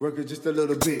Work it just a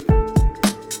little bit.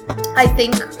 I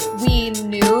think we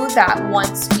knew that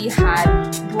once we had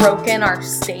broken our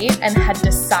state and had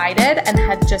decided and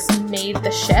had just made the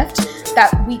shift,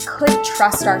 that we could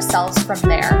trust ourselves from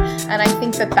there. And I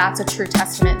think that that's a true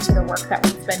testament to the work that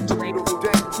we've been doing.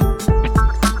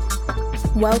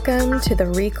 Welcome to the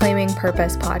Reclaiming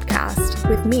Purpose podcast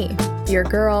with me, your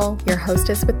girl, your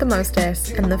hostess with the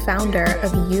mostest, and the founder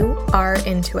of You Are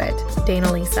Into It,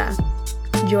 Dana Lisa.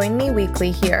 Join me weekly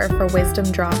here for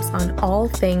wisdom drops on all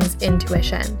things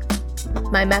intuition.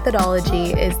 My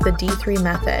methodology is the D3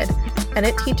 method, and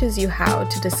it teaches you how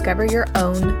to discover your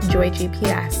own Joy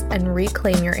GPS and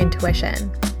reclaim your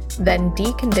intuition, then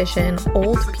decondition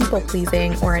old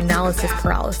people-pleasing or analysis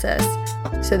paralysis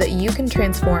so that you can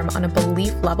transform on a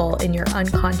belief level in your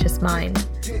unconscious mind.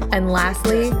 And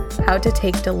lastly, how to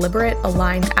take deliberate,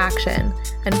 aligned action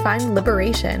and find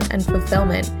liberation and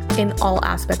fulfillment in all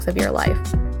aspects of your life,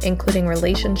 including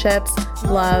relationships,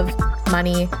 love,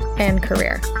 money, and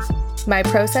career. My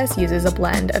process uses a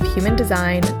blend of human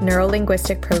design,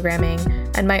 neuro-linguistic programming,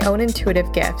 and my own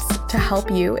intuitive gifts to help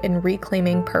you in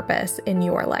reclaiming purpose in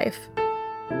your life.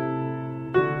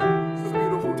 It's a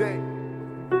beautiful day.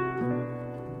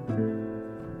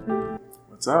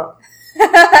 What's up?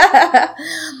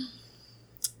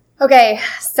 Okay,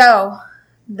 so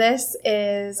this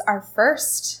is our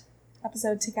first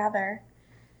episode together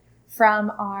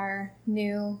from our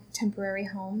new temporary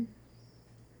home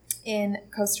in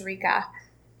Costa Rica.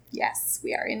 Yes,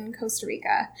 we are in Costa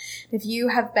Rica. If you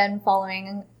have been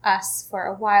following us for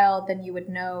a while, then you would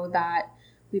know that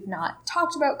we've not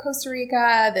talked about Costa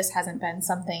Rica. This hasn't been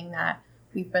something that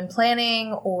we've been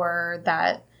planning or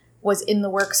that was in the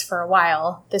works for a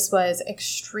while. This was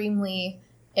extremely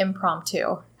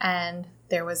impromptu, and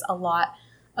there was a lot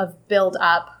of build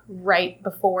up right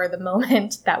before the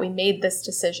moment that we made this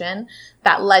decision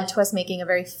that led to us making a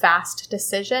very fast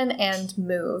decision and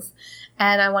move.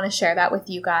 And I want to share that with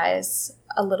you guys,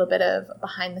 a little bit of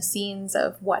behind the scenes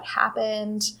of what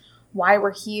happened, why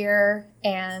we're here,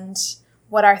 and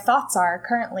what our thoughts are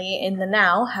currently in the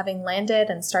now, having landed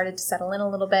and started to settle in a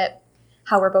little bit,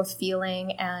 how we're both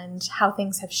feeling, and how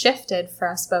things have shifted for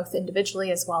us both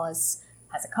individually as well as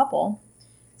a couple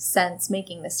since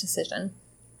making this decision.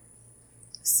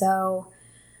 So,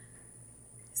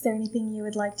 is there anything you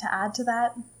would like to add to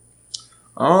that?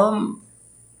 I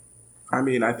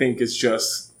think it's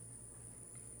just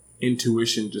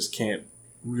intuition just can't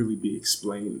really be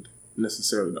explained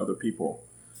necessarily to other people.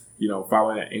 You know,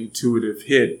 following that intuitive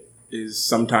hit is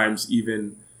sometimes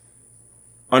even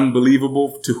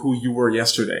unbelievable to who you were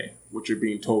yesterday, what you're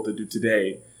being told to do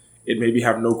today. It maybe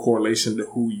have no correlation to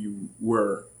who you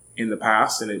were in the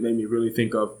past. And it made me really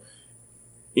think of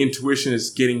intuition is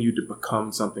getting you to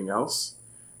become something else.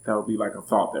 That would be like a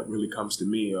thought that really comes to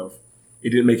me of,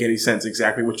 it didn't make any sense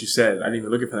exactly what you said. I didn't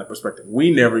even look at it from that perspective. We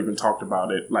never even talked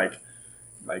about it like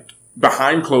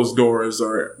behind closed doors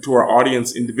or to our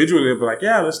audience individually. They'd be like,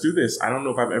 yeah, let's do this. I don't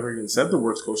know if I've ever even said the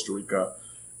words Costa Rica,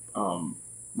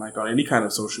 like on any kind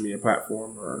of social media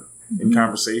platform or in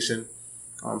conversation.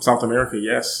 South America,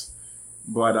 yes.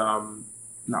 But,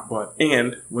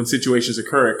 and when situations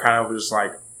occur, it kind of is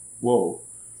like, whoa,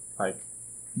 like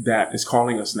that is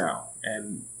calling us now.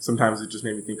 And sometimes it just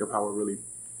made me think of how we're really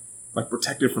like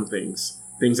protected from things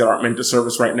that aren't meant to serve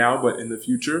us right now, but in the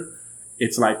future,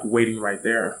 it's like waiting right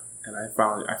there. And I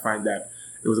find that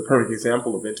it was a perfect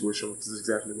example of intuition, which is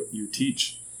exactly what you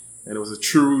teach. And it was a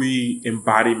truly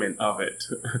embodiment of it.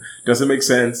 Doesn't make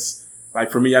sense. Like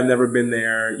for me, I've never been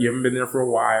there. You haven't been there for a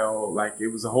while. Like it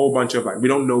was a whole bunch of like, we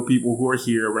don't know people who are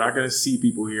here. We're not going to see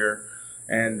people here.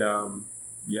 And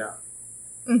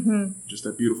just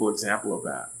a beautiful example of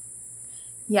that.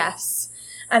 Yes.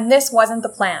 And this wasn't the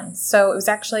plan. So it was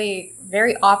actually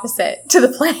very opposite to the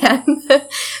plan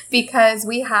because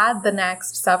we had the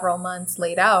next several months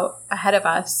laid out ahead of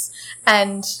us.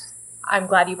 And I'm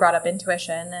glad you brought up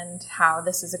intuition and how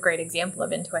this is a great example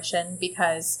of intuition,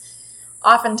 because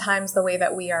oftentimes the way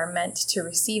that we are meant to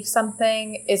receive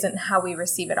something isn't how we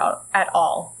receive it at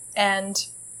all. And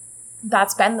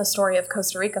that's been the story of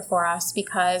Costa Rica for us,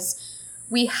 because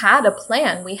we had a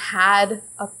plan. We had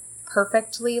a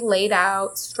perfectly laid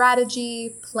out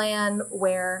strategy plan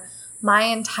where my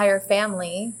entire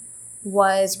family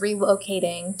was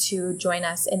relocating to join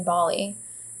us in Bali.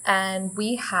 And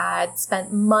we had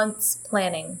spent months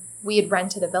planning. We had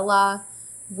rented a villa.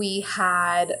 We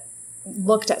had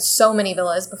looked at so many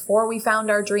villas before we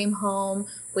found our dream home.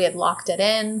 We had locked it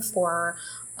in for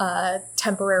a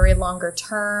temporary longer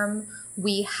term.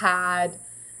 We had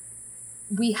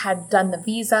done the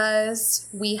visas.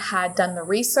 We had done the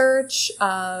research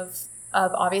of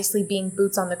of obviously being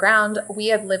boots on the ground. We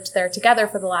had lived there together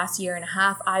for the last year and a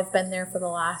half. I've been there for the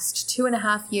last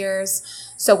 2.5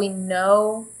 years. So we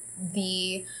know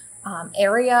the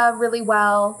area really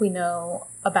well. We know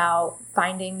about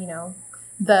finding,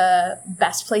 the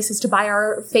best places to buy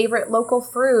our favorite local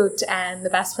fruit and the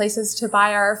best places to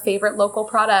buy our favorite local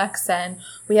products. And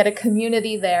we had a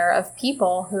community there of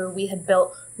people who we had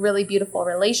built really beautiful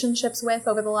relationships with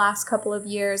over the last couple of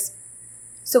years.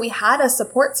 So we had a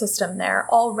support system there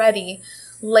already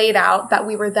laid out that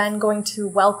we were then going to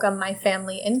welcome my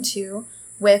family into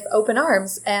with open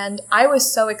arms. And I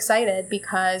was so excited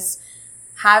because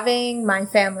having my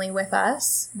family with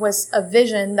us was a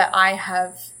vision that I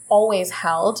have always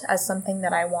held as something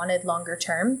that I wanted longer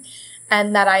term,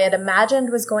 and that I had imagined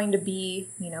was going to be,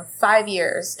 5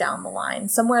 years down the line,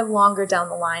 somewhere longer down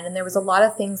the line. And there was a lot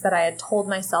of things that I had told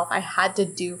myself I had to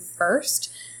do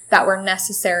first that were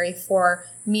necessary for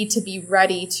me to be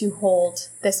ready to hold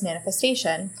this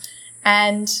manifestation.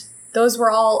 And those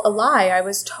were all a lie. I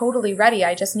was totally ready.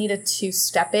 I just needed to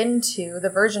step into the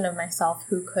version of myself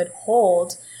who could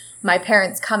hold my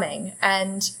parents' coming.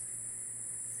 And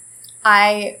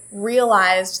I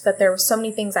realized that there were so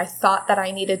many things I thought that I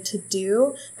needed to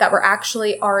do that were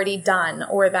actually already done,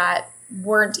 or that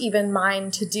weren't even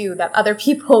mine to do, that other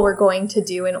people were going to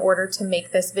do in order to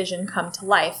make this vision come to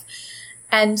life.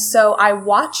 And so I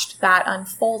watched that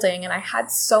unfolding, and I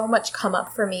had so much come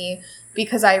up for me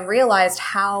because I realized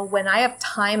how when I have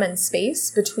time and space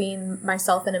between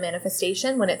myself and a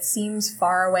manifestation, when it seems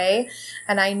far away,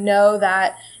 and I know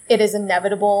that it is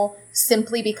inevitable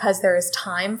simply because there is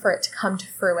time for it to come to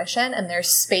fruition and there's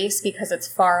space because it's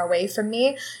far away from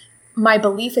me, my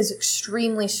belief is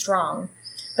extremely strong.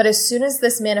 But as soon as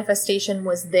this manifestation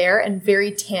was there and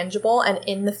very tangible and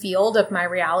in the field of my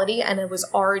reality, and it was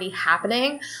already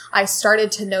happening, I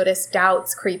started to notice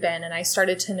doubts creep in, and I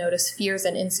started to notice fears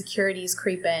and insecurities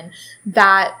creep in,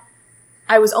 that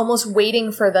I was almost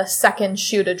waiting for the second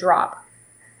shoe to drop.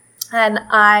 And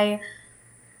I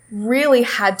really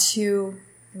had to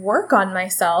work on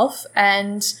myself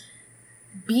and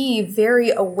be very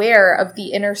aware of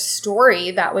the inner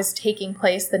story that was taking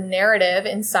place, the narrative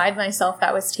inside myself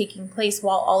that was taking place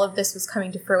while all of this was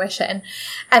coming to fruition.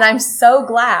 And I'm so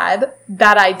glad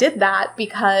that I did that,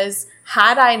 because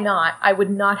had I not, I would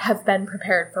not have been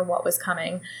prepared for what was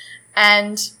coming.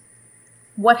 And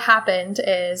what happened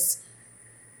is,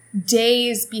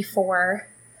 days before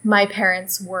my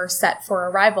parents were set for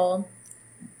arrival,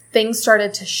 things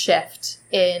started to shift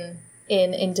in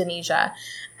Indonesia.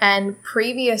 And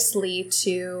previously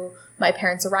to my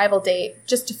parents' arrival date,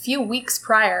 just a few weeks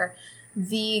prior,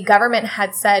 the government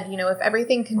had said, if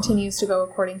everything continues to go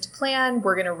according to plan,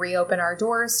 we're going to reopen our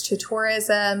doors to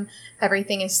tourism.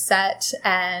 Everything is set,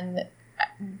 and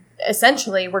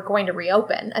essentially we're going to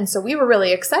reopen. And so we were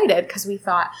really excited because we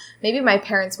thought maybe my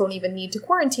parents won't even need to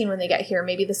quarantine when they get here.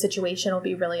 Maybe the situation will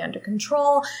be really under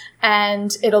control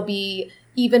and it'll be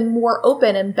even more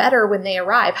open and better when they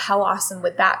arrive. How awesome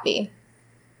would that be?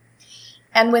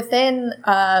 And within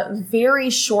a very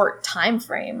short time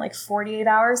frame, like 48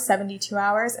 hours, 72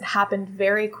 hours, it happened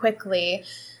very quickly.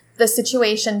 The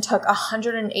situation took a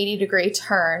 180-degree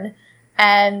turn,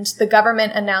 and the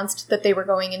government announced that they were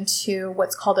going into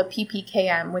what's called a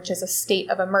PPKM, which is a state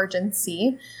of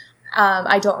emergency.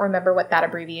 I don't remember what that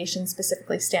abbreviation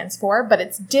specifically stands for, but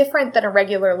it's different than a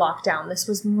regular lockdown. This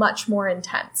was much more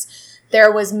intense. There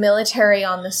was military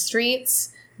on the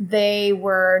streets. They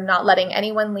were not letting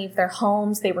anyone leave their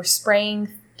homes. They were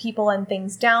spraying people and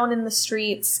things down in the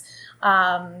streets.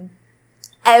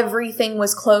 Everything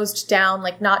was closed down,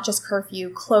 like not just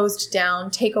curfew, closed down,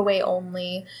 takeaway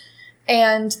only.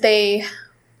 And they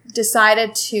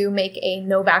decided to make a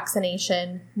no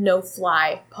vaccination, no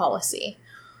fly policy,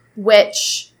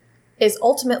 which is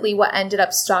ultimately what ended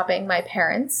up stopping my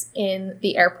parents in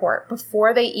the airport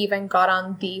before they even got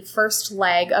on the first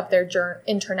leg of their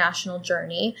international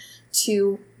journey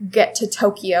to get to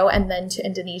Tokyo and then to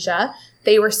Indonesia.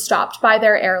 They were stopped by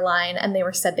their airline and they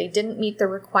were said they didn't meet the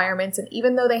requirements. And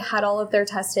even though they had all of their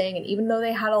testing, and even though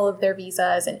they had all of their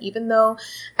visas, and even though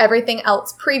everything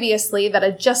else previously that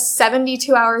had just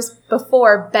 72 hours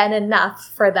before been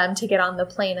enough for them to get on the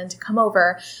plane and to come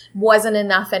over, wasn't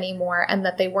enough anymore, and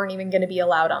that they weren't even going to be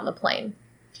allowed on the plane.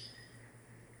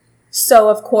 So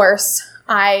of course,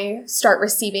 I start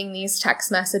receiving these text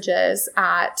messages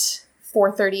at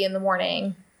 4:30 in the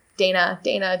morning. Dana,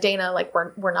 like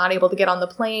we're not able to get on the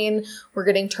plane. We're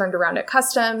getting turned around at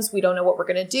customs. We don't know what we're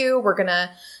going to do. We're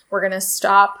going to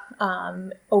stop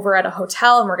over at a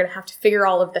hotel, and we're going to have to figure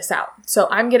all of this out. So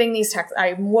I'm getting these texts.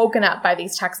 I'm woken up by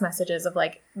these text messages of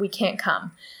like, we can't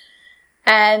come.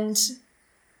 And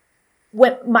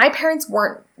when my parents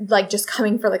weren't like just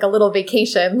coming for like a little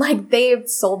vacation, like they had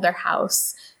sold their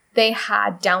house. They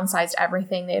had downsized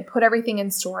everything. They had put everything in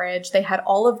storage. They had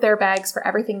all of their bags for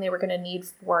everything they were going to need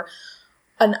for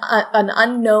an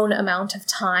unknown amount of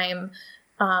time.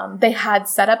 They had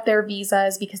set up their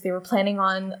visas because they were planning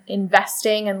on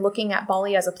investing and looking at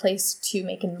Bali as a place to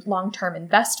make long-term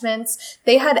investments.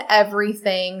 They had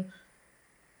everything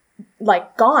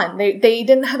like gone. They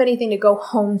didn't have anything to go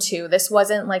home to. This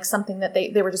wasn't like something that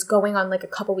they were just going on like a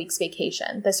couple weeks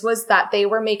vacation. This was that they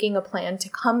were making a plan to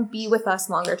come be with us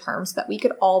longer term so that we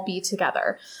could all be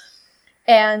together.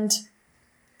 And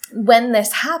when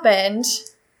this happened,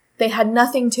 they had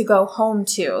nothing to go home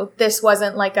to. This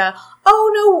wasn't like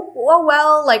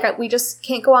we just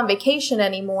can't go on vacation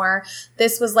anymore.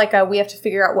 This was like we have to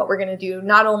figure out what we're going to do,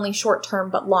 not only short term,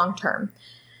 but long term.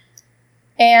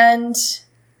 And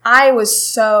I was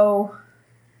so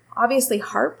obviously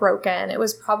heartbroken. It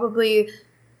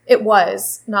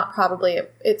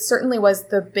certainly was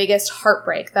the biggest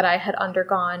heartbreak that I had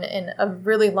undergone in a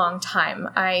really long time.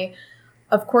 I,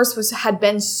 of course, had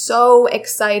been so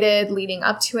excited leading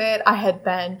up to it. I had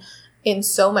been in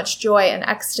so much joy and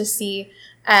ecstasy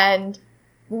and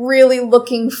really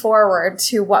looking forward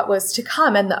to what was to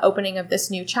come and the opening of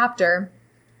this new chapter.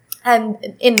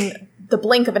 And in the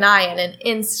blink of an eye, in an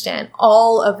instant,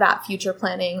 all of that future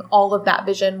planning, all of that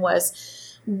vision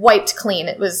was wiped clean.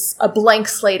 It was a blank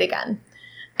slate again.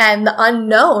 And the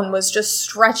unknown was just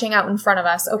stretching out in front of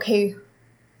us. Okay,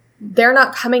 they're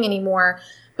not coming anymore.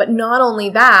 But not only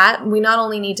that, we not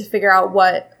only need to figure out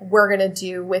what we're going to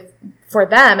do for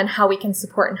them and how we can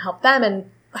support and help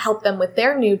them with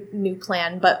their new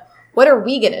plan, but what are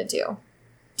we going to do?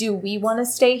 Do we want to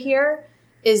stay here?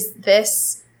 Is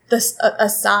this a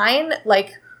sign?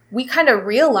 Like, we kind of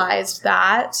realized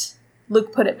that.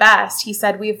 Luke put it best. He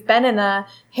said, we've been in a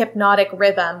hypnotic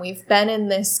rhythm. We've been in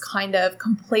this kind of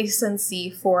complacency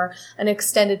for an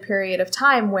extended period of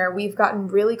time where we've gotten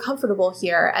really comfortable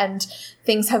here and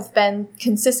things have been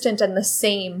consistent and the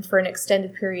same for an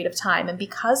extended period of time. And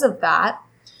because of that,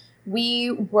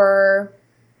 we were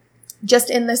just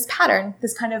in this pattern,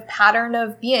 this kind of pattern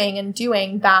of being and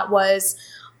doing that was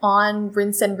on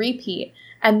rinse and repeat.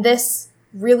 And this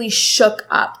really shook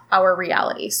up our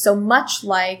reality. So much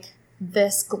like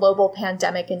this global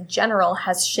pandemic in general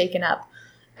has shaken up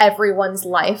everyone's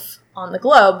life on the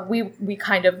globe, we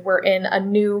kind of were in a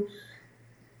new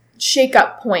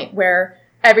shake-up point where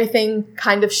everything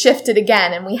kind of shifted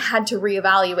again and we had to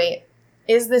reevaluate,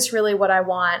 is this really what I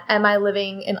want? Am I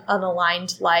living an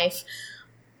unaligned life?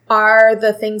 Are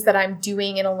the things that I'm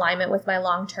doing in alignment with my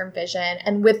long-term vision?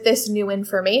 And with this new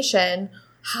information,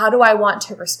 how do I want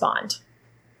to respond?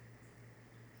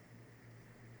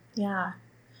 Yeah.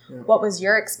 What was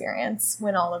your experience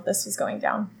when all of this was going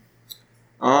down?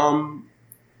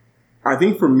 I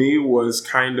think for me was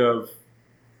kind of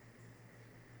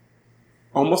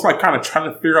almost like kind of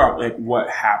trying to figure out like what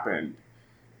happened.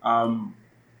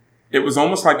 It was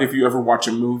almost like if you ever watch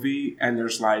a movie and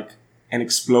there's like an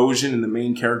explosion and the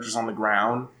main character's on the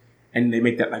ground and they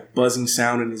make that like buzzing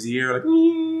sound in his ear, like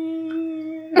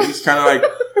he's kind of like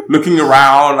looking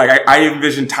around. Like I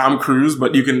envision Tom Cruise,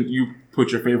 but you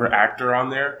put your favorite actor on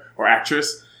there or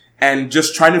actress and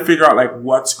just trying to figure out like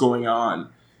what's going on,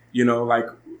 like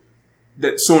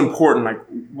that's so important, like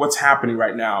what's happening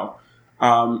right now.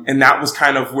 And that was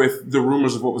kind of with the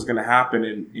rumors of what was going to happen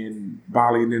in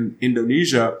Bali and in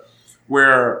Indonesia,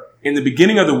 where in the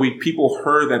beginning of the week, people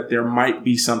heard that there might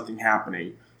be something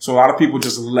happening. So a lot of people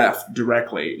just left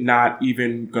directly, not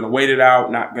even going to wait it out,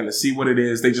 not going to see what it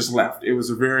is. They just left. It was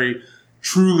a very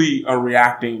truly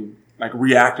reacting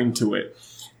to it.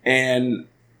 And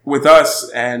with us,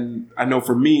 and I know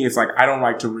for me, it's like, I don't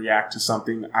like to react to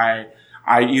something. I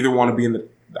either want to be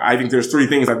I think there's three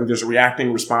things. I think there's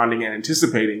reacting, responding, and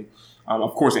anticipating.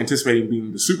 Of course, anticipating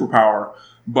being the superpower,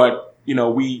 but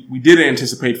we did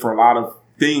anticipate for a lot of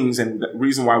things. And the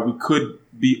reason why we could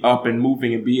be up and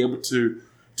moving and be able to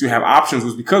have options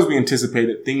was because we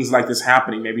anticipated things like this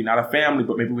happening. Maybe not a family,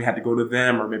 but maybe we had to go to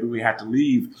them or maybe we had to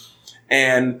leave.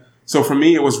 And so for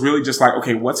me, it was really just like,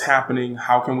 okay, what's happening?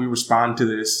 How can we respond to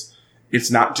this? It's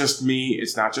not just me.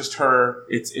 It's not just her.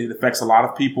 It affects a lot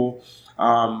of people.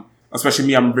 Especially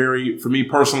me. For me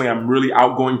personally, I'm a really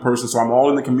outgoing person. So I'm all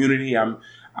in the community. I'm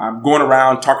going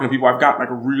around talking to people. I've got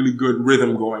like a really good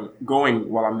rhythm going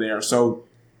while I'm there. So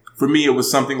for me, it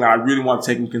was something that I really want to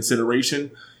take in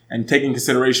consideration and take in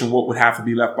consideration what would have to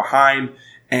be left behind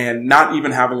and not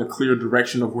even having a clear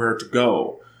direction of where to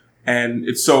go. And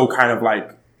it's so kind of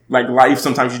like life.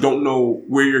 Sometimes you don't know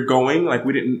where you're going. Like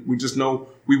we just know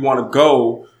we want to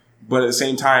go, but at the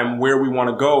same time, where we want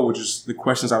to go, which is the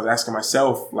questions I was asking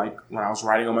myself, like when I was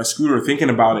riding on my scooter, thinking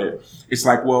about it, it's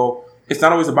like, well, it's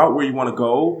not always about where you want to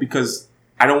go, because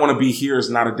I don't want to be here is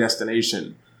not a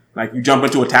destination. Like you jump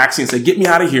into a taxi and say, get me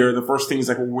out of here. The first thing is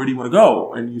like, well, where do you want to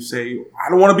go? And you say, I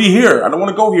don't want to be here. I don't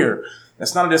want to go here.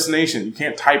 That's not a destination. You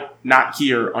can't type not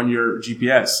here on your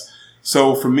GPS.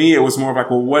 So for me, it was more of like,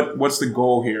 well, what's the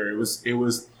goal here? It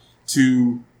was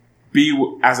to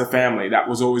be as a family. That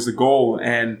was always the goal.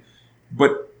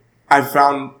 But I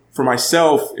found for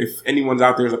myself, if anyone's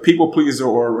out there is a people pleaser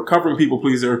or a recovering people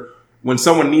pleaser, when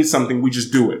someone needs something, we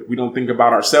just do it. We don't think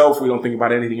about ourselves. We don't think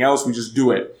about anything else. We just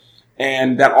do it.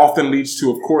 And that often leads to,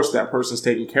 of course, that person's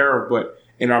taken care of. But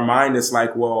in our mind, it's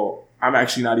like, well, I'm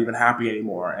actually not even happy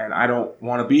anymore. And I don't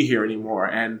want to be here anymore.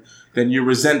 And then you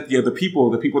resent the other people,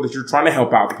 the people that you're trying to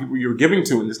help out, the people you're giving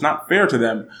to. And it's not fair to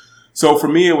them. So for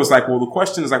me, it was like, well, the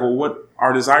question is like, well, what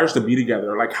our desires to be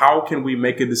together? Like, how can we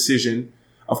make a decision,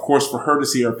 of course, for her to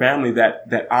see her family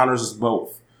that honors us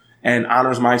both and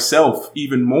honors myself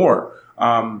even more?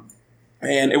 And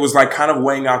it was like kind of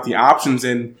weighing out the options.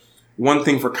 And one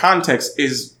thing for context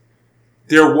is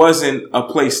there wasn't a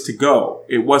place to go.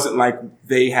 It wasn't like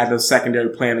they had a secondary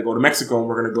plan to go to Mexico and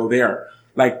we're going to go there.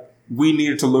 Like we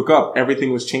needed to look up.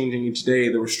 Everything was changing each day.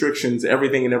 The restrictions,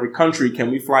 everything in every country. Can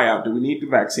we fly out? Do we need the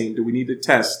vaccine? Do we need the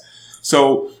test?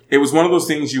 So it was one of those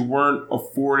things you weren't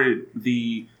afforded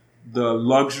the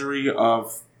luxury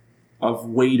of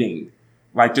waiting.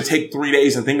 Like to take 3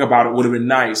 days and think about it would have been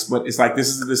nice, but it's like this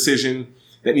is a decision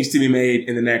that needs to be made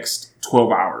in the next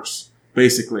 12 hours,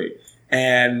 basically.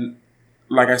 And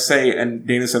like I say, and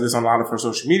Dana said this on a lot of her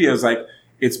social media, is like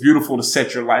it's beautiful to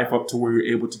set your life up to where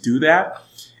you're able to do that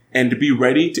and to be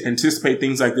ready to anticipate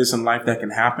things like this in life that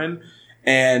can happen.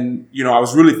 And, you know, I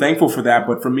was really thankful for that.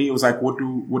 But for me, it was like, what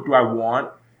do I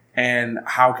want? And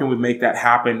how can we make that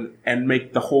happen and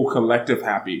make the whole collective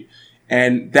happy?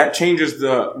 And that changes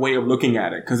the way of looking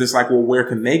at it. Cause it's like, well, where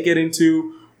can they get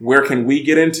into? Where can we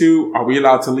get into? Are we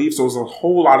allowed to leave? So there's a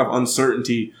whole lot of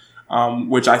uncertainty,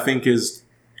 which I think is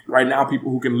right now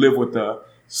people who can live with the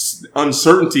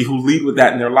uncertainty, who lead with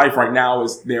that in their life right now,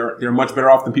 is they're much better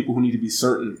off than people who need to be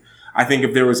certain. I think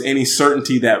if there was any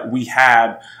certainty that we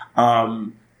had,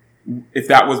 if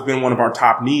that was been one of our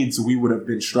top needs, we would have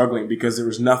been struggling because there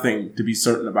was nothing to be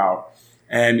certain about.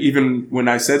 And even when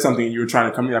I said something and you were trying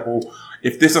to come to me like, well,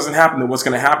 if this doesn't happen, then what's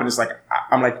going to happen? It's like,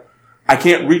 I'm like, I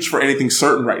can't reach for anything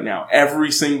certain right now.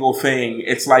 Every single thing.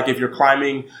 It's like if you're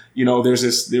climbing, you know, there's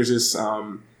this,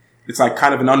 it's like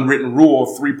kind of an unwritten rule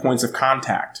of 3 points of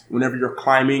contact. Whenever you're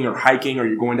climbing or hiking or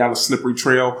you're going down a slippery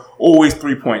trail, always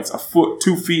 3 points: a foot,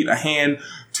 2 feet, a hand,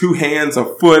 2 hands, a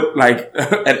foot, like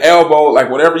an elbow, like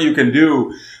whatever you can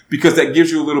do, because that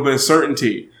gives you a little bit of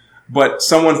certainty. But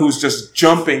someone who's just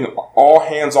jumping all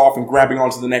hands off and grabbing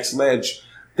onto the next ledge,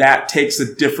 that takes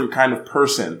a different kind of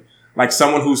person. Like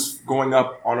someone who's going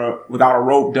up without a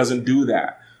rope doesn't do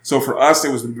that. So for us,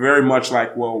 it was very much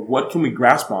like, well, what can we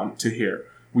grasp on to here?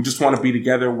 We just want to be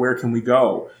together. Where can we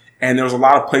go? And there was a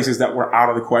lot of places that were out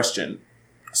of the question.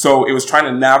 So it was trying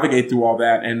to navigate through all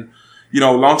that. And, you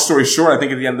know, long story short, I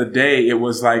think at the end of the day, it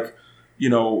was like, you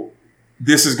know,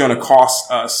 this is going to cost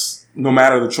us no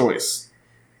matter the choice.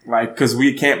 Like, cause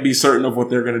we can't be certain of what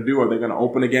they're going to do. Are they going to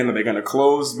open again? Are they going to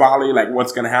close Bali? Like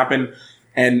what's going to happen?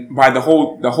 And by the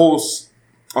whole,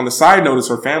 on the side notice,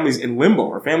 her family's in limbo.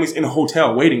 Her family's in a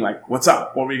hotel waiting, like, what's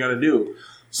up? What are we going to do?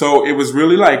 So it was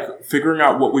really like figuring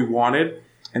out what we wanted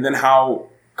and then how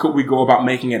could we go about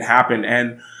making it happen.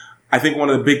 And I think one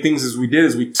of the big things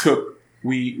we took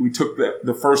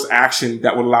the first action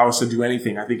that would allow us to do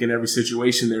anything. I think in every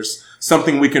situation, there's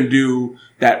something we can do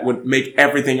that would make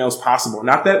everything else possible.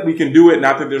 Not that we can do it,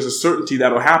 not that there's a certainty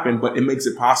that'll happen, but it makes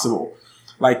it possible.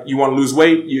 Like you want to lose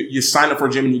weight, you sign up for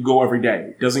a gym and you go every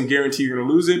day. It doesn't guarantee you're going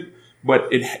to lose it, but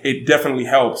it definitely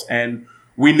helps. And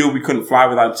we knew we couldn't fly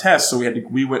without a test. So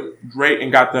we went straight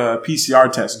and got the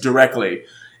PCR test directly.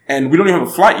 And we don't even have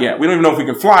a flight yet. We don't even know if we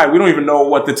can fly. We don't even know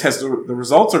what the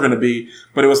results are going to be.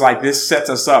 But it was like, this sets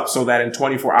us up so that in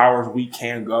 24 hours we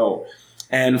can go.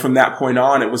 And from that point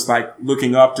on, it was like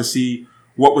looking up to see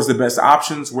what was the best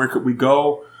options. Where could we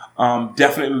go?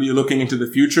 Definitely looking into the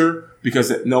future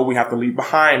because no, we have to leave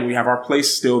behind. We have our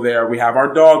place still there. We have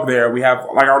our dog there. We have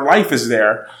like our life is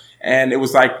there. And it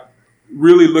was like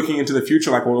really looking into the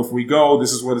future. Like, well, if we go,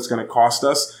 this is what it's going to cost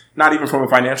us. Not even from a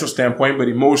financial standpoint, but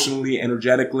emotionally,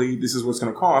 energetically, this is what's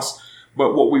going to cost.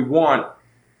 But what we want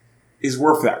is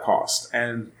worth that cost.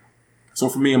 And so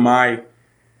for me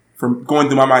from going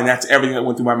through my mind, that's everything that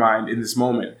went through my mind in this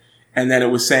moment. And then it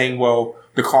was saying, well,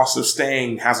 the cost of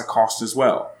staying has a cost as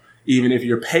well. Even if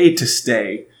you're paid to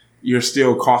stay, you're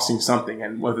still costing something.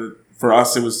 And whether for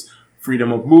us, it was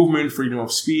freedom of movement, freedom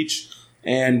of speech.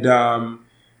 And,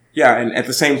 and at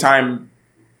the same time,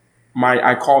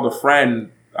 I called a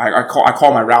friend. I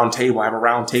call my round table. I have a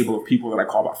round table of people that I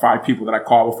call, about 5 people that I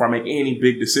call before I make any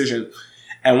big decision.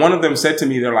 And one of them said to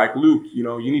me, they're like, Luke,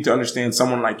 you need to understand,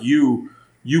 someone like you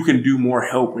can do more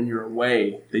help when you're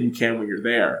away than you can when you're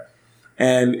there.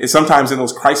 And sometimes in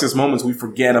those crisis moments, we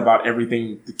forget about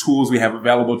everything, the tools we have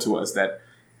available to us, that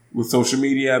with social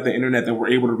media, the internet, that we're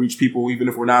able to reach people even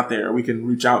if we're not there. We can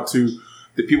reach out to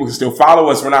that, people can still follow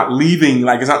us. We're not leaving.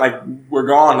 Like, it's not like we're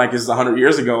gone like it's 100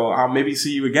 years ago. I'll maybe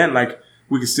see you again. Like,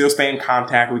 we can still stay in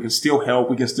contact. We can still help.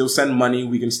 We can still send money.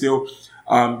 We can still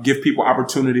give people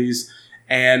opportunities.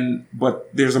 But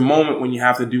there's a moment when you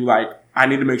have to do, like, I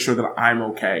need to make sure that I'm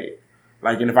okay.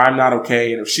 Like, and if I'm not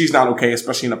okay, and if she's not okay,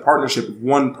 especially in a partnership, if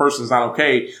one person's not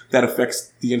okay, that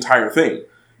affects the entire thing.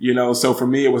 So for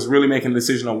me, it was really making a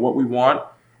decision on what we want,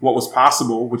 what was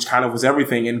possible, which kind of was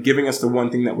everything, and giving us the one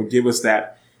thing that would give us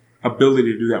that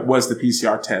ability to do that was the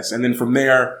PCR test. And then from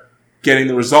there, getting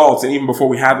the results. And even before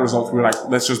we had the results, we were like,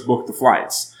 let's just book the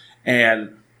flights.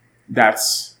 And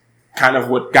that's kind of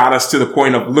what got us to the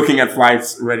point of looking at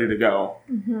flights ready to go.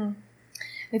 Mm-hmm.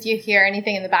 If you hear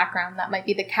anything in the background, that might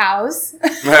be the cows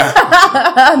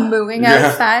mooing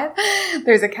outside.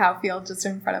 There's a cow field just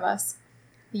in front of us.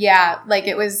 Yeah, like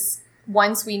it was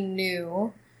once we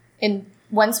knew, and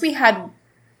once we had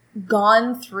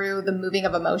gone through the moving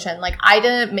of emotion, like I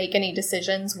didn't make any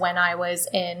decisions when I was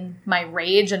in my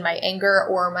rage and my anger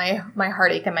or my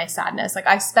heartache and my sadness. Like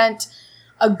I spent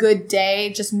a good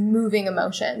day just moving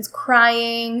emotions,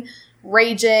 crying,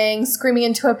 raging, screaming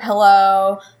into a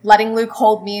pillow, letting Luke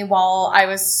hold me while I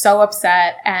was so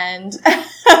upset. And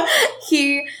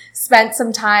he spent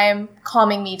some time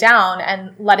calming me down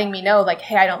and letting me know, like,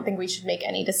 hey, I don't think we should make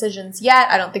any decisions yet.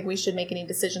 I don't think we should make any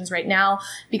decisions right now,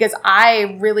 because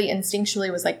I really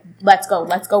instinctually was like, let's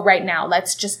go right now.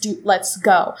 Let's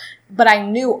go. But I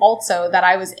knew also that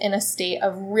I was in a state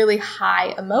of really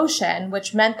high emotion,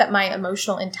 which meant that my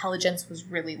emotional intelligence was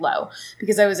really low,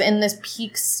 because I was in this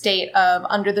peak state of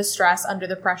under the stress, under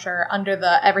the pressure, under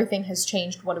the everything has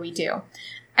changed. What do we do?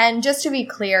 And just to be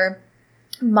clear,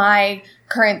 my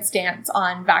current stance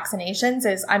on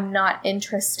vaccinations is I'm not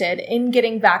interested in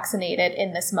getting vaccinated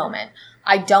in this moment.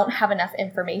 I don't have enough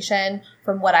information.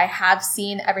 From what I have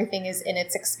seen, everything is in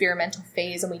its experimental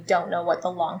phase, and we don't know what the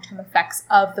long-term effects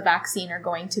of the vaccine are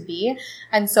going to be.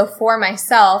 And so for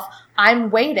myself,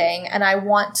 I'm waiting, and I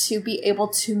want to be able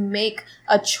to make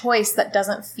a choice that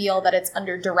doesn't feel that it's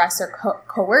under duress or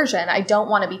coercion. I don't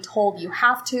want to be told you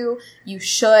have to, you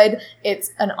should,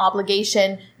 it's an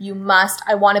obligation, you must.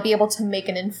 I want to be able to make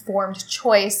an informed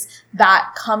choice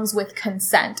that comes with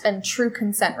consent, and true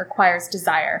consent requires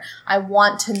desire. I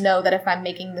want to know that if I'm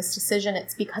making this decision,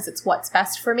 it's because it's what's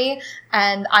best for me,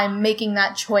 and I'm making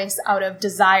that choice out of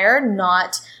desire,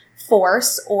 not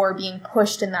force or being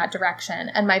pushed in that direction.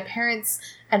 And my parents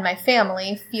and my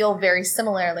family feel very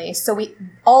similarly. So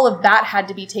all of that had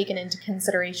to be taken into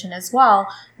consideration as well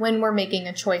when we're making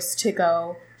a choice to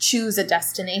go choose a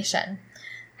destination.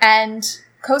 And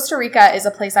Costa Rica is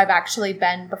a place I've actually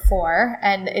been before,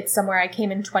 and it's somewhere I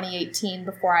came in 2018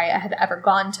 before I had ever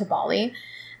gone to Bali.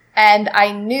 And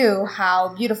I knew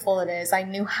how beautiful it is. I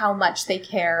knew how much they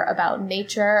care about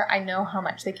nature. I know how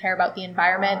much they care about the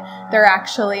environment. They're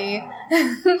actually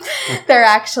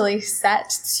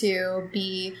set to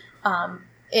be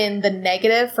in the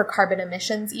negative for carbon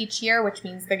emissions each year, which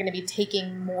means they're going to be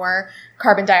taking more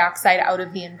carbon dioxide out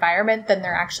of the environment than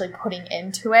they're actually putting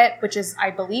into it, which is,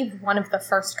 I believe, one of the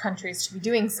first countries to be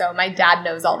doing so. My dad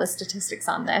knows all the statistics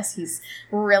on this. He's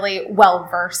really well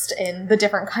versed in the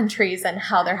different countries and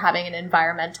how they're having an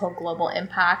environmental global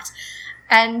impact.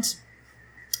 And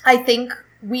I think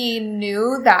we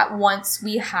knew that once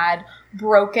we had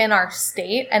broken our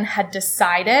state and had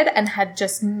decided and had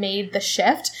just made the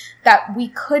shift, that we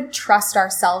could trust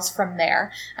ourselves from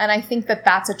there. And I think that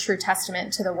that's a true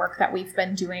testament to the work that we've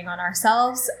been doing on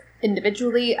ourselves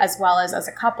individually as well as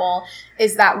a couple,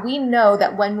 is that we know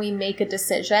that when we make a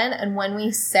decision and when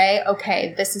we say,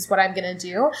 okay, this is what I'm going to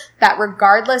do, that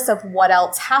regardless of what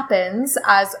else happens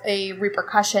as a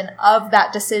repercussion of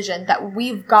that decision, that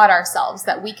we've got ourselves,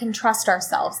 that we can trust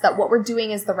ourselves, that what we're doing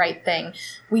is the right thing.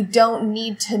 We don't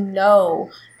need to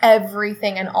know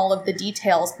everything and all of the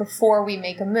details before we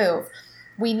make a move.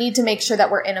 we need to make sure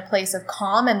that we're in a place of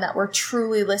calm and that we're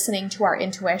truly listening to our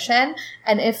intuition.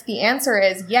 And if the answer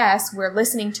is yes, we're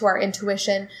listening to our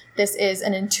intuition, this is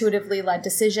an intuitively led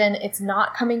decision. It's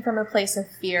not coming from a place of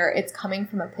fear. It's coming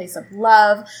from a place of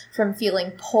love, from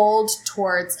feeling pulled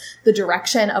towards the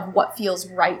direction of what feels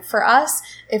right for us.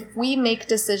 If we make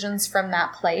decisions from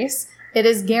that place, it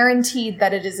is guaranteed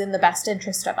that it is in the best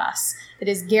interest of us. It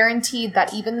is guaranteed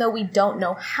that even though we don't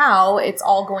know how it's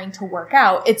all going to work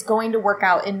out, it's going to work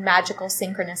out in magical,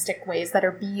 synchronistic ways that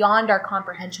are beyond our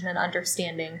comprehension and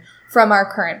understanding from our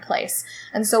current place.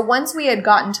 And so once we had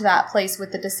gotten to that place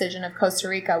with the decision of Costa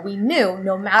Rica, we knew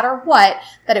no matter what,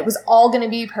 that it was all going to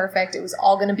be perfect. It was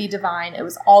all going to be divine. It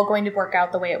was all going to work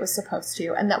out the way it was supposed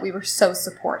to, and that we were so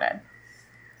supported.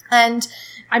 And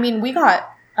I mean, we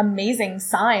got amazing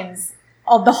signs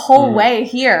the whole way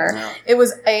here. Yeah. It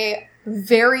was a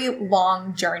very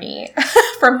long journey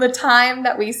from the time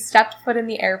that we stepped foot in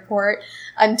the airport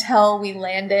until we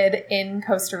landed in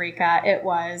Costa Rica. It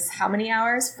was how many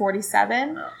hours?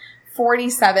 47? Yeah.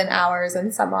 47 hours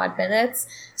and some odd minutes.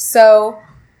 So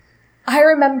I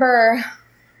remember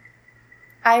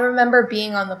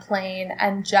being on the plane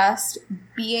and just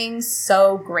being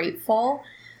so grateful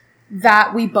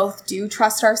that we both do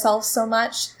trust ourselves so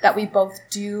much, that we both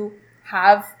do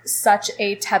have such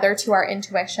a tether to our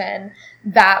intuition,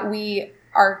 that we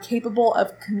are capable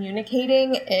of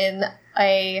communicating in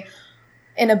a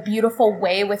beautiful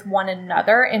way with one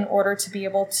another in order to be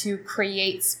able to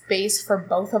create space for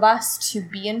both of us to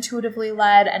be intuitively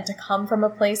led and to come from a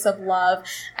place of love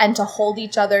and to hold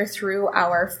each other through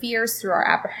our fears, through our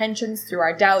apprehensions, through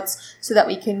our doubts, so that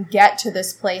we can get to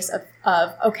this place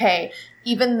of okay,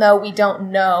 even though we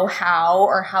don't know how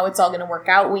it's all going to work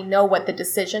out, we know what the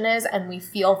decision is and we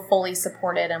feel fully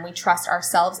supported and we trust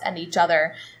ourselves and each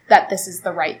other that this is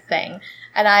the right thing.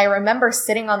 And I remember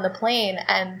sitting on the plane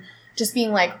and just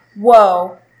being like,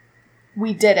 whoa,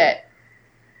 we did it.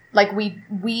 Like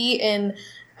we in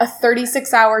a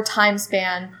 36-hour time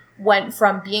span went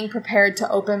from being prepared to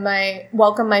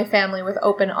welcome my family with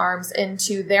open arms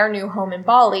into their new home in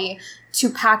Bali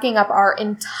to packing up our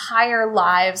entire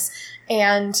lives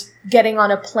and getting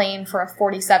on a plane for a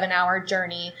 47-hour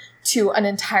journey to an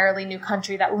entirely new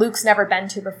country that Luke's never been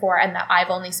to before and that I've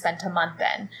only spent a month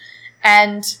in.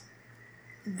 And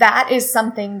that is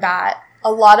something that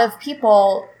a lot of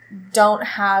people don't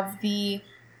have the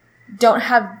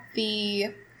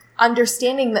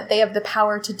understanding that they have the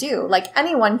power to do. Like,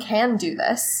 anyone can do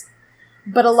this,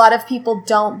 but a lot of people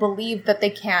don't believe that they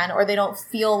can, or they don't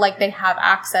feel like they have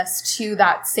access to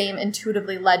that same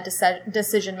intuitively led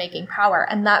decision-making power.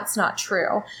 And that's not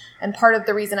true. And part of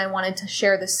the reason I wanted to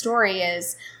share this story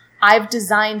is I've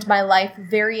designed my life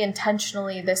very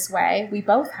intentionally this way. We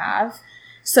both have.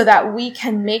 So that we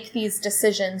can make these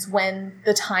decisions when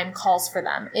the time calls for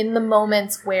them. In the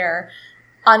moments where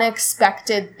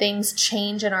unexpected things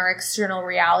change in our external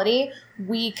reality,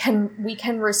 we can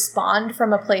respond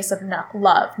from a place of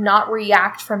love, not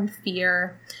react from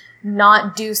fear,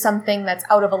 not do something that's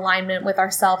out of alignment with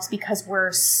ourselves because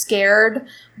we're scared,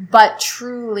 but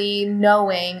truly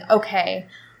knowing, okay,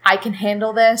 I can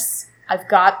handle this. I've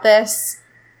got this.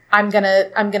 I'm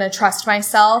gonna trust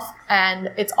myself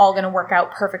and it's all gonna work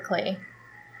out perfectly.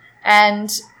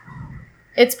 And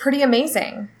it's pretty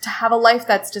amazing to have a life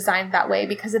that's designed that way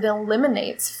because it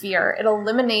eliminates fear. It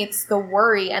eliminates the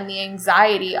worry and the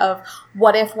anxiety of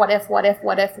what if,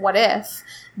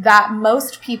 that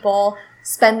most people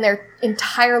spend their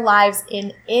entire lives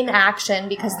in inaction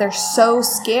because they're so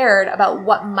scared about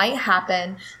what might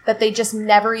happen that they just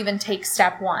never even take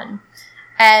step one.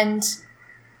 And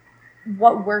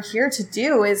what we're here to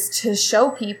do is to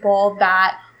show people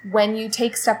that when you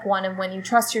take step one and when you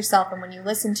trust yourself and when you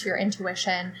listen to your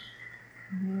intuition,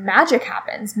 magic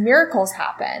happens, miracles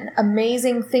happen,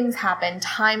 amazing things happen,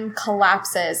 time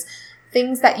collapses,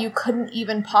 things that you couldn't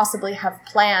even possibly have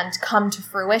planned come to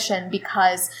fruition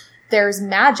because there's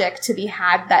magic to be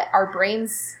had that our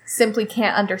brains simply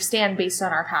can't understand based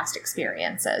on our past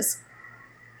experiences.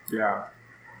 Yeah,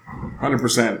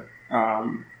 100%.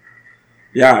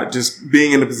 Yeah, just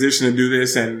being in a position to do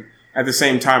this. And at the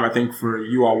same time, I think for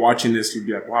you all watching this, you'd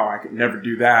be like, wow, I could never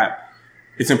do that.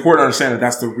 It's important to understand that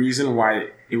that's the reason why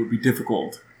it would be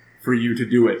difficult for you to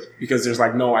do it. Because there's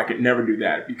like, no, I could never do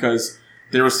that. Because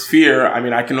there was fear. I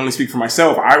mean, I can only speak for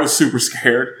myself. I was super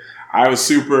scared. I was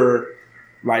super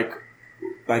like,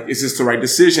 is this the right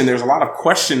decision? There's a lot of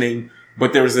questioning,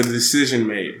 but there was a decision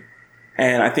made.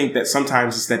 And I think that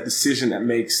sometimes it's that decision that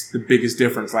makes the biggest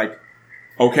difference. Like,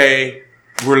 okay,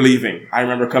 we're leaving. I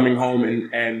remember coming home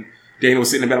and Dana was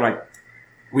sitting in bed. I'm like,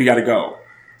 we got to go.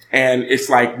 And it's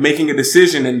like making a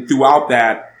decision. And throughout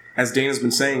that, as Dana's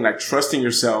been saying, like trusting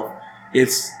yourself.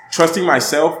 It's trusting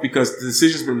myself because the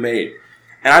decision's been made.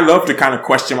 And I love to kind of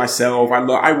question myself.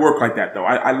 I work like that though.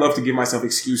 I love to give myself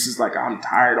excuses like I'm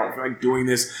tired. I don't feel like doing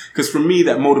this. Cause for me,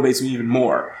 that motivates me even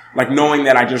more. Like knowing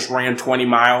that I just ran 20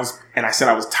 miles and I said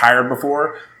I was tired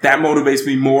before, that motivates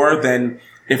me more than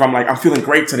if I'm like, I'm feeling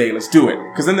great today. Let's do it.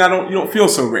 Cause then you don't feel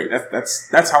so great.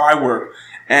 That's how I work.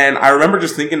 And I remember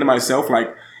just thinking to myself,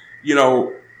 like, you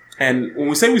know, and when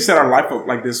we say we set our life up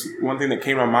like this, one thing that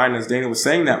came to my mind as Dana was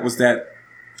saying that was that,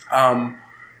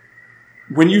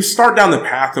 when you start down the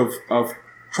path of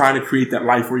trying to create that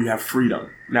life where you have freedom,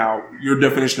 now your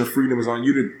definition of freedom is on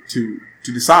you to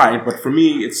decide. But for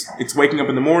me, it's waking up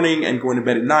in the morning and going to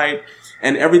bed at night,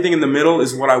 and everything in the middle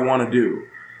is what I want to do.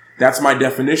 That's my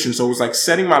definition. So it was like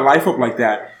setting my life up like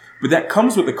that. But that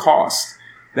comes with a cost.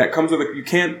 That comes with you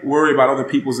can't worry about other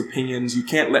people's opinions. You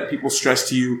can't let people stress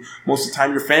to you. Most of the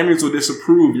time, your families will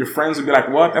disapprove. Your friends will be like,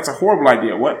 what? That's a horrible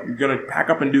idea. What? You're going to pack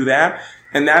up and do that?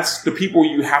 And that's the people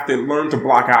you have to learn to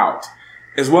block out,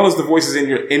 as well as the voices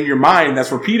in your mind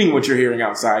that's repeating what you're hearing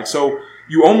outside. So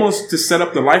you almost, to set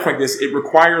up the life like this, it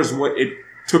requires what it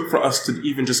took for us to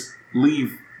even just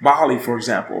leave Bali, for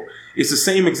example. It's the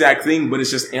same exact thing, but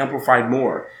it's just amplified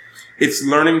more. It's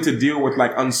learning to deal with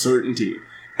like uncertainty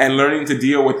and learning to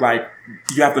deal with like,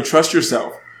 you have to trust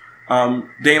yourself.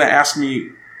 Dana asked me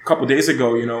a couple days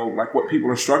ago, you know, like what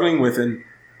people are struggling with, and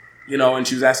you know, and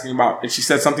she was asking about, and she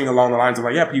said something along the lines of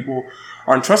like, yeah, people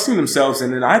aren't trusting themselves.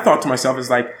 And then I thought to myself, it's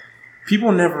like,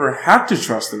 people never have to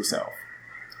trust themselves.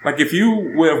 Like if you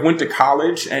would have went to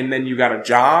college and then you got a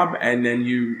job and then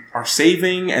you are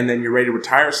saving and then you're ready to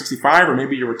retire at 65, or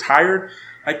maybe you're retired,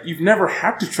 like you've never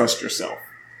had to trust yourself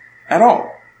at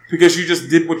all because you just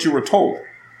did what you were told.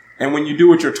 And when you do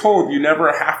what you're told, you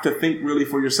never have to think really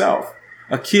for yourself.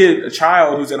 A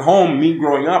child who's at home, me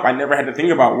growing up, I never had to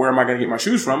think about where am I going to get my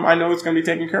shoes from. I know it's going to be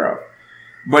taken care of.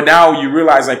 But now you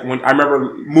realize, like, when I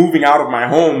remember moving out of my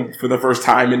home for the first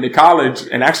time into college,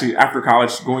 and actually after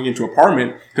college going into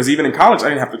apartment, because even in college I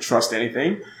didn't have to trust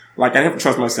anything. Like, I didn't have to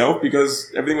trust myself because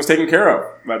everything was taken care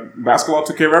of. Like, basketball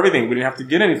took care of everything. We didn't have to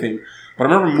get anything. But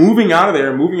I remember moving out of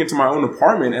there, moving into my own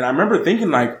apartment, and I remember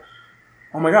thinking, like,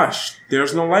 oh my gosh,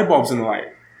 there's no light bulbs in the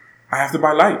light. I have to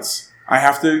buy lights. I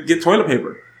have to get toilet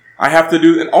paper. I have to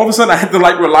do, and all of a sudden I have to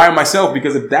like rely on myself,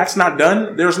 because if that's not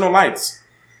done, there's no lights.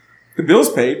 The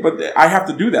bill's paid, but I have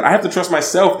to do that. I have to trust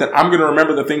myself that I'm going to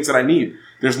remember the things that I need.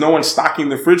 There's no one stocking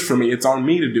the fridge for me. It's on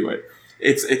me to do it.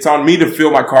 It's on me to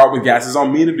fill my car with gas. It's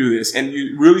on me to do this. And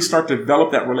you really start to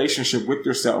develop that relationship with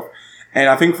yourself. And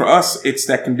I think for us, it's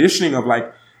that conditioning of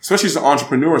like, especially as an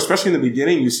entrepreneur, especially in the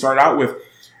beginning, you start out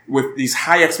with these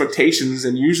high expectations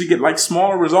and you usually get like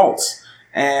smaller results.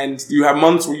 And you have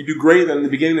months where you do great, and in the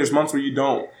beginning there's months where you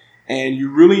don't. And you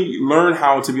really learn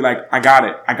how to be like, I got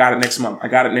it next month. I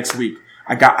got it next week.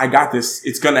 I got this.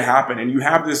 It's going to happen. And you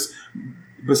have this,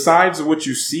 besides what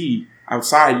you see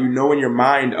outside, you know in your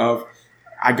mind of,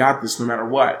 I got this no matter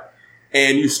what.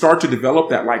 And you start to develop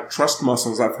that like trust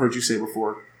muscles I've heard you say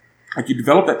before. Like you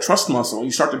develop that trust muscle and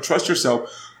you start to trust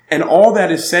yourself. And all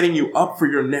that is setting you up for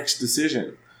your next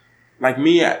decision. Like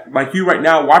me, like you right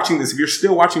now watching this, if you're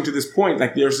still watching to this point,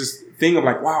 like there's this thing of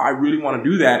like, wow, I really want to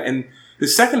do that. And the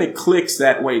second it clicks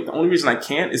that, wait, the only reason I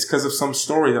can't is because of some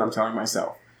story that I'm telling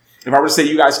myself. If I were to say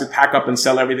you guys could pack up and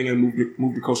sell everything and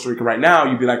move to Costa Rica right now,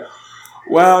 you'd be like,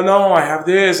 well, no, I have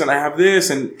this and I have this.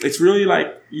 And it's really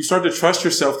like you start to trust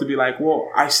yourself to be like,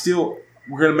 well,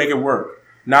 we're going to make it work.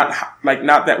 Not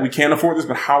that we can't afford this,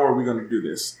 but how are we going to do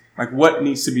this? Like what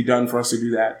needs to be done for us to do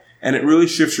that? And it really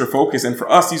shifts your focus. And for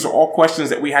us, these are all questions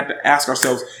that we had to ask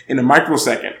ourselves in a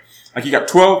microsecond. Like you got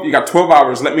 12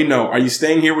 hours. Let me know. Are you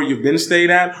staying here where you've been stayed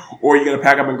at? Or are you going to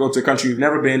pack up and go to a country you've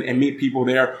never been and meet people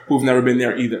there who've never been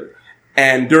there either?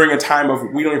 And during a time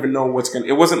of, we don't even know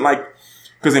it wasn't like,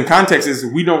 because in context is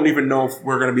we don't even know if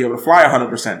we're going to be able to fly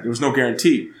 100%. There was no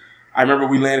guarantee. I remember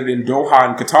we landed in Doha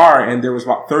in Qatar and there was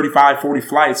about 35, 40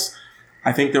 flights.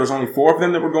 I think there was only 4 of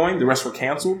them that were going. The rest were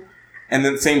canceled. And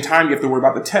then at the same time, you have to worry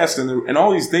about the test and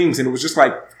all these things. And it was just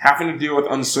like having to deal with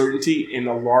uncertainty in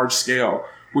a large scale,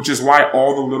 which is why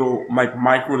all the little like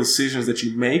micro decisions that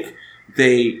you make,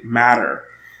 they matter.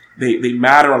 They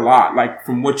matter a lot. Like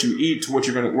from what you eat to where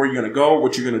you're going to go,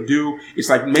 what you're going to do. It's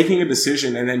like making a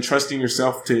decision and then trusting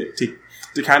yourself to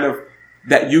kind of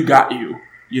that you got you.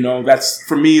 You know, that's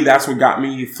what got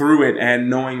me through it, and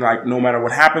knowing like no matter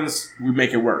what happens, we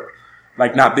make it work.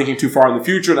 Like not thinking too far in the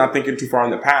future, not thinking too far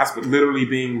in the past, but literally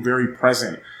being very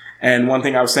present. And one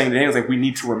thing I was saying today is like, we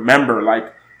need to remember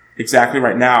like exactly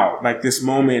right now, like this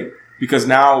moment, because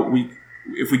now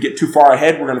if we get too far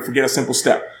ahead, we're going to forget a simple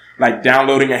step. like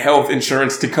downloading a health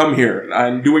insurance to come here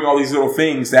and doing all these little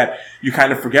things that you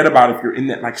kind of forget about if you're in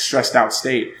that like stressed out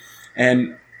state.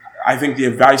 And I think the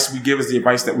advice we give is the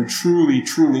advice that we truly,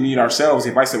 truly need ourselves,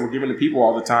 the advice that we're giving to people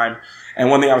all the time. And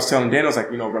one thing I was telling Daniel was like,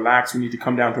 relax. We need to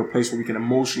come down to a place where we can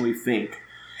emotionally think.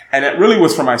 And it really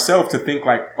was for myself to think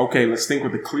like, okay, let's think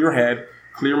with a clear head,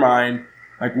 clear mind.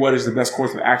 Like, what is the best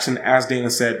course of action? As Dana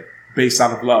said, based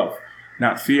out of love,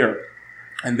 not fear.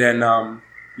 And then, now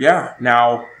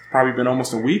it's probably been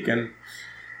almost a week and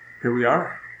here we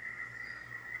are.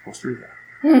 Almost through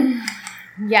that.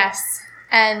 Yes.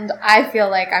 And I feel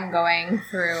like I'm going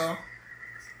through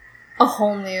a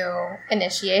whole new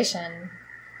initiation,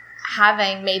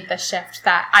 having made the shift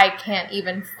that I can't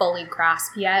even fully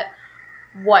grasp yet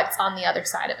what's on the other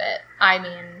side of it. I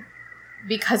mean,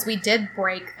 because we did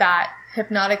break that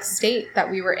hypnotic state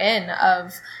that we were in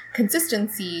of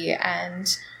consistency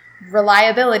and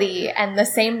reliability and the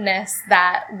sameness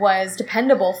that was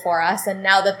dependable for us. And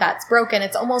now that that's broken,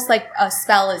 it's almost like a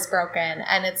spell is broken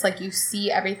and it's like you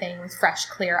see everything with fresh,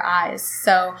 clear eyes.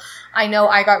 So I know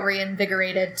I got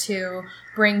reinvigorated to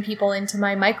bring people into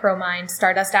my micromind,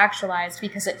 Stardust Actualized,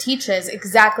 because it teaches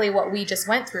exactly what we just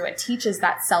went through. It teaches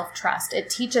that self-trust. It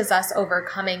teaches us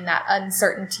overcoming that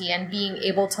uncertainty and being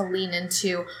able to lean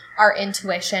into our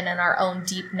intuition and our own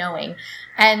deep knowing.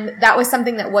 And that was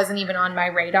something that wasn't even on my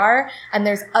radar. And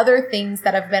there's other things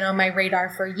that have been on my radar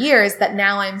for years that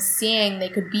now I'm seeing they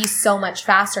could be so much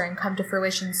faster and come to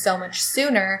fruition so much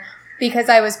sooner, because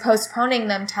I was postponing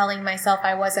them, telling myself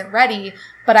I wasn't ready,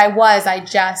 but I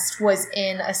just was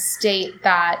in a state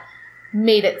that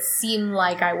made it seem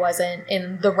like I wasn't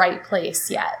in the right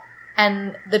place yet.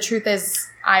 And the truth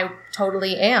is, I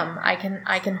totally am. I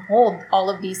can hold all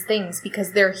of these things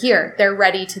because they're here. They're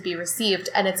ready to be received,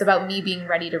 and it's about me being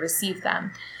ready to receive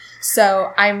them.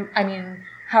 So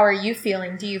how are you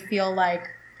feeling? Do you feel like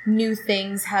new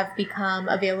things have become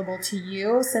available to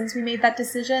you since we made that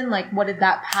decision? Like, what did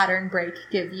that pattern break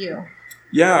give you?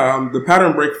 Yeah, the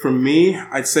pattern break for me,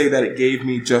 I'd say that it gave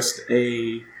me just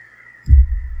a,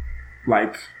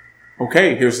 like,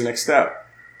 okay, here's the next step.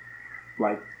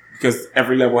 Like, because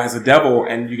every level has a devil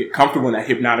and you get comfortable in that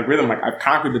hypnotic rhythm. Like, I've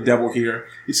conquered the devil here.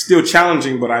 It's still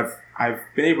challenging, but I've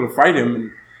been able to fight him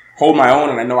and hold my own,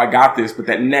 and I know I got this. But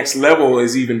that next level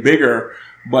is even bigger.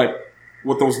 But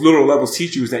what those little levels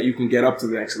teach you is that you can get up to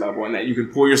the next level and that you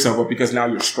can pull yourself up because now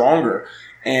you're stronger.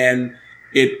 And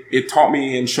it taught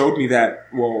me and showed me that,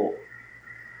 well,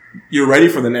 you're ready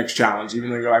for the next challenge,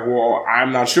 even though you're like, well,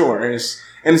 I'm not sure. And it's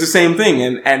the same thing.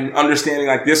 And understanding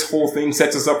like this whole thing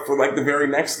sets us up for like the very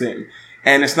next thing.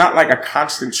 And it's not like a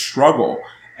constant struggle.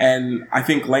 And I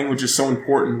think language is so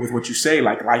important with what you say,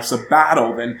 like life's a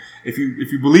battle. Then if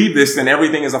you believe this, then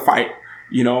everything is a fight.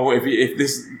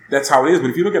 That's how it is. But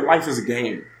if you look at life as a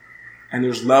game, and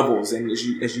there's levels, and as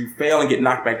you fail and get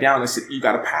knocked back down, you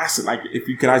got to pass it. Like if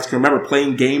you can, I can remember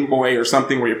playing Game Boy or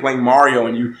something where you're playing Mario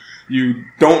and you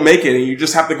don't make it and you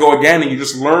just have to go again, and you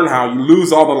just learn how you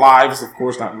lose all the lives, of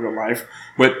course not in real life,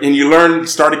 and you learn,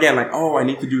 start again, like, oh, I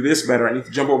need to do this better, I need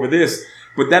to jump over this.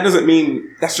 But that doesn't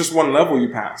mean that's just one level you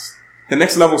pass. The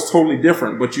next level is totally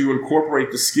different, but you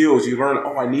incorporate the skills. You learn,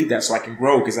 oh, I need that so I can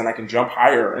grow, because then I can jump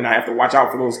higher, and I have to watch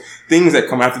out for those things that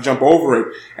come. I have to jump over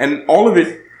it. And all of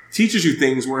it teaches you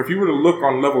things where if you were to look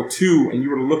on level 2 and you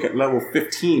were to look at level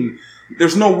 15,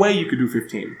 there's no way you could do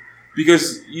 15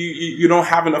 because you don't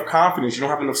have enough confidence. You don't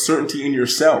have enough certainty in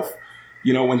yourself.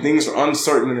 When things are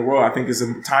uncertain in the world, I think is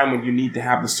a time when you need to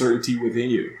have the certainty within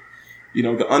you.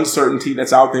 The uncertainty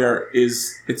that's out there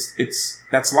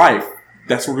that's life.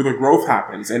 That's where the growth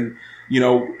happens. And,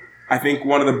 I think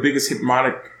one of the biggest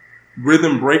hypnotic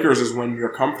rhythm breakers is when you're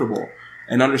comfortable,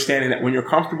 and understanding that when you're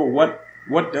comfortable, what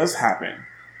does happen?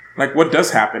 Like, what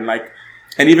does happen? Like,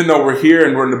 and even though we're here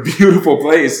and we're in a beautiful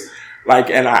place, like,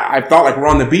 and I thought like we're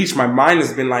on the beach, my mind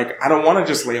has been like, I don't want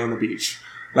to just lay on the beach.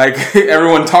 Like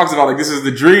everyone talks about like, this is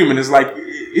the dream. And it's like,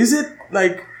 is it?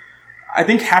 Like, I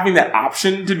think having that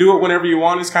option to do it whenever you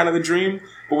want is kind of the dream.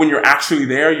 But when you're actually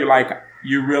there,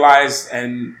 you realize,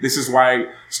 and this is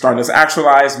why Stardust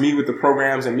Actualized, me with the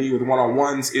programs and me with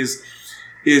one-on-ones is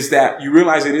that you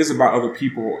realize it is about other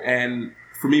people. And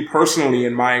for me personally,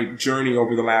 in my journey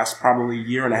over the last probably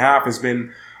year and a half, has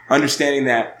been understanding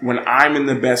that when I'm in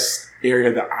the best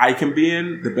area that I can be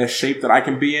in, the best shape that I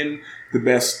can be in, the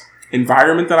best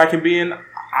environment that I can be in,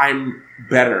 I'm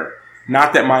better.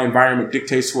 Not that my environment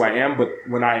dictates who I am, but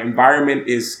when my environment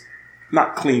is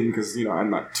not clean, because, I'm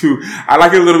not I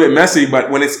like it a little bit messy, but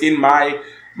when it's in my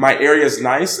area is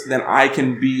nice, then I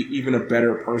can be even a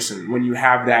better person. When you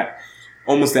have that,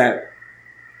 almost that,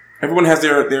 everyone has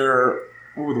their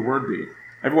what would the word be?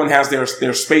 Everyone has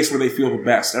their space where they feel the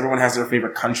best. Everyone has their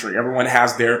favorite country. Everyone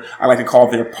has I like to call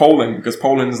it their Poland, because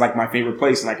Poland is like my favorite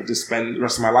place, and I could just spend the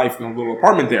rest of my life in a little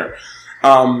apartment there.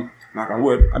 Knock on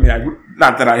wood. I mean,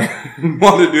 not that I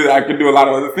want to do that. I could do a lot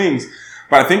of other things.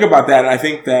 But I think about that, and I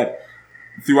think that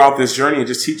throughout this journey, it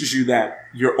just teaches you that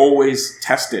you're always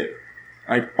tested,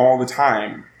 like all the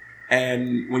time.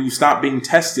 And when you stop being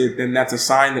tested, then that's a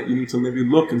sign that you need to maybe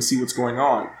look and see what's going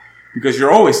on, because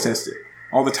you're always tested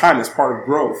all the time. That's part of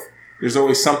growth. There's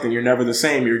always something. You're never the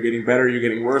same. You're getting better. You're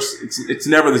getting worse. It's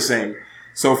never the same.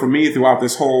 So for me, throughout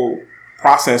this whole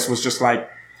process was just like,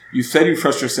 you said you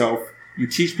trust yourself. You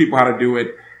teach people how to do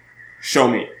it. Show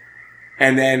me.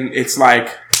 And then it's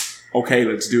like, okay,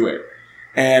 let's do it.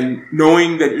 And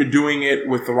knowing that you're doing it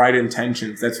with the right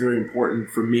intentions, that's very important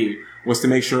for me, was to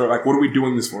make sure, like, what are we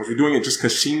doing this for? Are we doing it just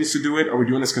because she needs to do it? Are we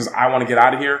doing this because I want to get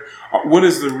out of here? What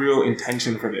is the real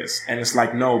intention for this? And it's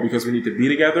like, no, because we need to be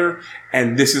together,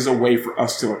 and this is a way for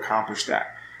us to accomplish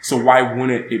that. So why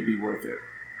wouldn't it be worth it?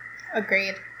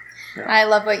 Agreed. Yeah. I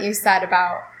love what you said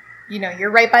about,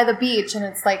 you're right by the beach, and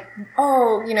it's like,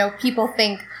 people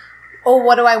think, oh,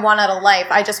 what do I want out of life?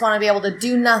 I just want to be able to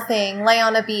do nothing, lay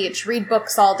on a beach, read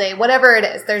books all day, whatever it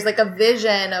is. There's like a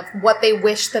vision of what they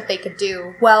wish that they could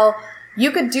do. Well,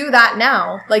 you could do that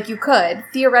now. Like, you could.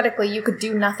 Theoretically, you could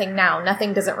do nothing now.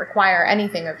 Nothing doesn't require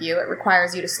anything of you. It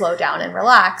requires you to slow down and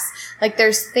relax. Like,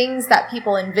 there's things that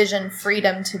people envision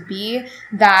freedom to be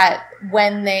that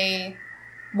when they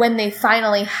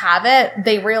finally have it,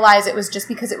 they realize it was just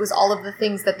because it was all of the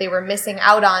things that they were missing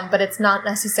out on, but it's not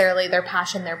necessarily their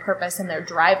passion, their purpose, and their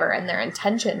driver and their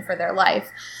intention for their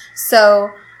life.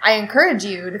 So I encourage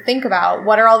you to think about,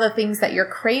 what are all the things that you're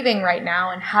craving right now,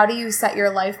 and how do you set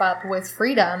your life up with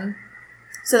freedom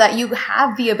so that you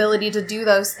have the ability to do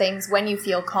those things when you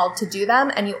feel called to do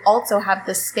them, and you also have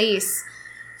the space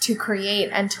to create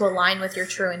and to align with your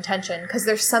true intention, because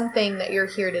there's something that you're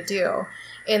here to do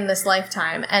in this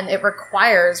lifetime, and it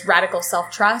requires radical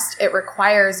self-trust. It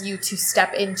requires you to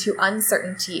step into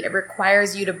uncertainty. It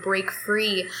requires you to break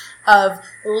free of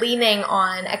leaning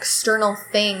on external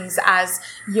things as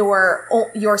your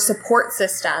support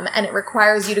system, and it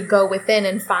requires you to go within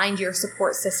and find your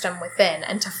support system within,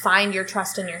 and to find your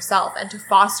trust in yourself, and to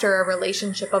foster a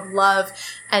relationship of love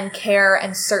and care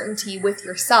and certainty with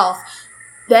yourself.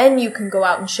 Then you can go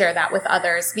out and share that with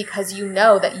others, because you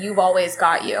know that you've always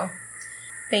got you.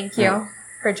 Thank you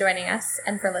for joining us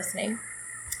and for listening.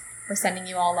 We're sending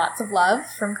you all lots of love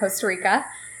from Costa Rica,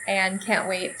 and can't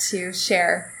wait to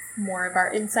share more of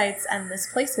our insights and this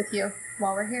place with you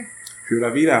while we're here.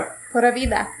 Pura vida. Pura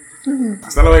vida.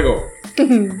 Hasta luego.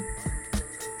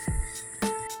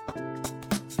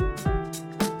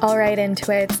 All right,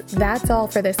 Intuits, that's all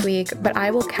for this week, but I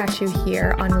will catch you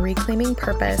here on Reclaiming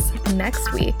Purpose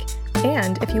next week.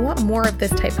 And if you want more of this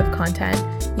type of content,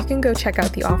 you can go check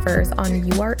out the offers on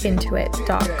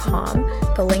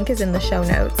youareintoit.com. The link is in the show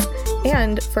notes.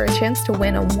 And for a chance to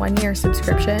win a 1-year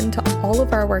subscription to all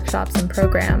of our workshops and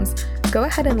programs, go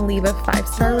ahead and leave a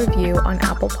 5-star review on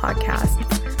Apple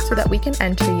Podcasts so that we can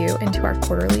enter you into our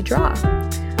quarterly draw.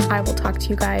 I will talk to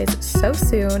you guys so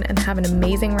soon, and have an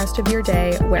amazing rest of your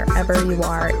day wherever you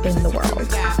are in the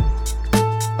world.